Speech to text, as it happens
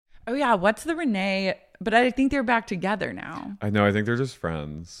Oh yeah, what's the Renee? But I think they're back together now. I know. I think they're just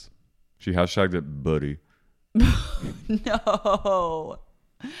friends. She hashtagged it buddy. No.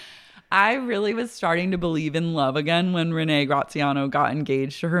 I really was starting to believe in love again when Renee Graziano got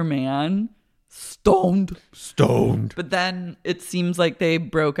engaged to her man. Stoned. But then it seems like they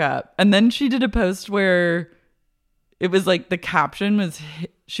broke up. And then she did a post where it was like the caption was,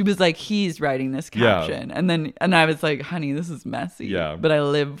 she was like, he's writing this caption. Yeah. And I was like, honey, this is messy. Yeah. But I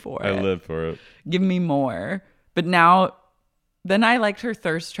live for it. I live for it. Give me more. But now, then I liked her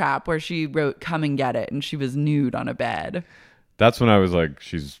thirst trap where she wrote, come and get it. And she was nude on a bed. That's when I was like,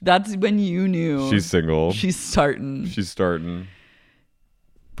 that's when you knew. She's single. She's starting.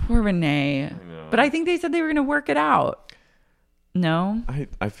 Poor Renee. I know. But I think they said they were going to work it out. No?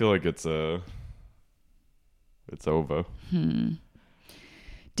 I feel like it's over.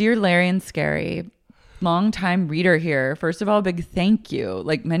 Dear Larry and Scary, long-time reader here. First of all, a big thank you.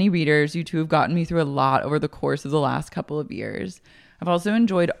 Like many readers, you two have gotten me through a lot over the course of the last couple of years. I've also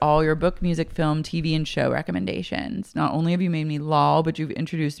enjoyed all your book, music, film, TV, and show recommendations. Not only have you made me lol, but you've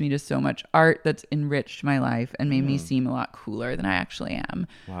introduced me to so much art that's enriched my life and made me seem a lot cooler than I actually am.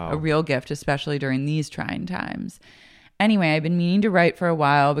 Wow. A real gift, especially during these trying times. Anyway, I've been meaning to write for a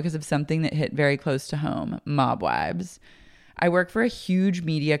while because of something that hit very close to home, Mob Wives. I work for a huge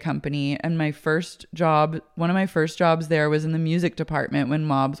media company, and one of my first jobs there was in the music department when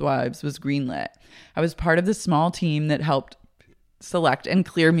Mob Wives was greenlit. I was part of the small team that helped select and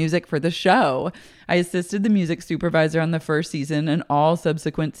clear music for the show. I assisted the music supervisor on the first season and all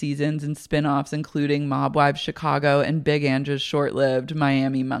subsequent seasons and spin-offs, including Mob Wives Chicago and Big Angela's short-lived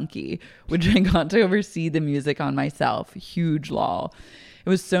Miami Monkey, which I got to oversee the music on myself. Huge lol. It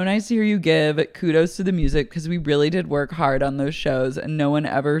was so nice to hear you give kudos to the music because we really did work hard on those shows and no one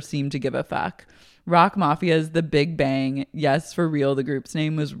ever seemed to give a fuck. Rock Mafia's The Big Bang, yes, for real, the group's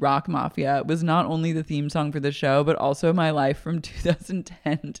name was Rock Mafia. It was not only the theme song for the show, but also my life from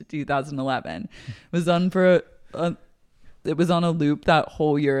 2010 to 2011. It was on a loop that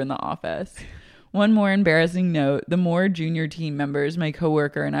whole year in the office. One more embarrassing note, the more junior team members, my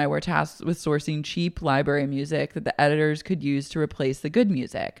coworker and I were tasked with sourcing cheap library music that the editors could use to replace the good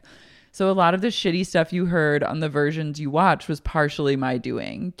music. So a lot of the shitty stuff you heard on the versions you watched was partially my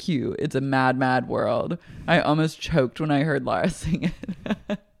doing. Cute. It's a mad, mad world. I almost choked when I heard Laura sing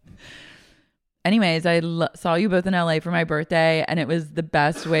it. Anyways, I saw you both in LA for my birthday, and it was the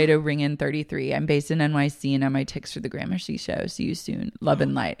best way to ring in 33. I'm based in NYC, and I'm my ticks for the Gramercy show. See you soon. Love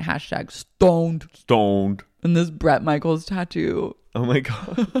and light. # stoned. And this Bret Michaels tattoo. Oh my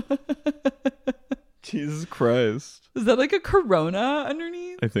God. Jesus Christ. Is that like a Corona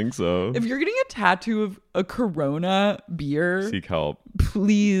underneath? I think so. If you're getting a tattoo of a Corona beer, seek help.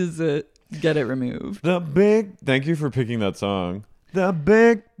 Please get it removed. Thank you for picking that song. The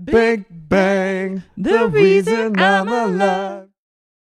big bang. The reason I'm alive.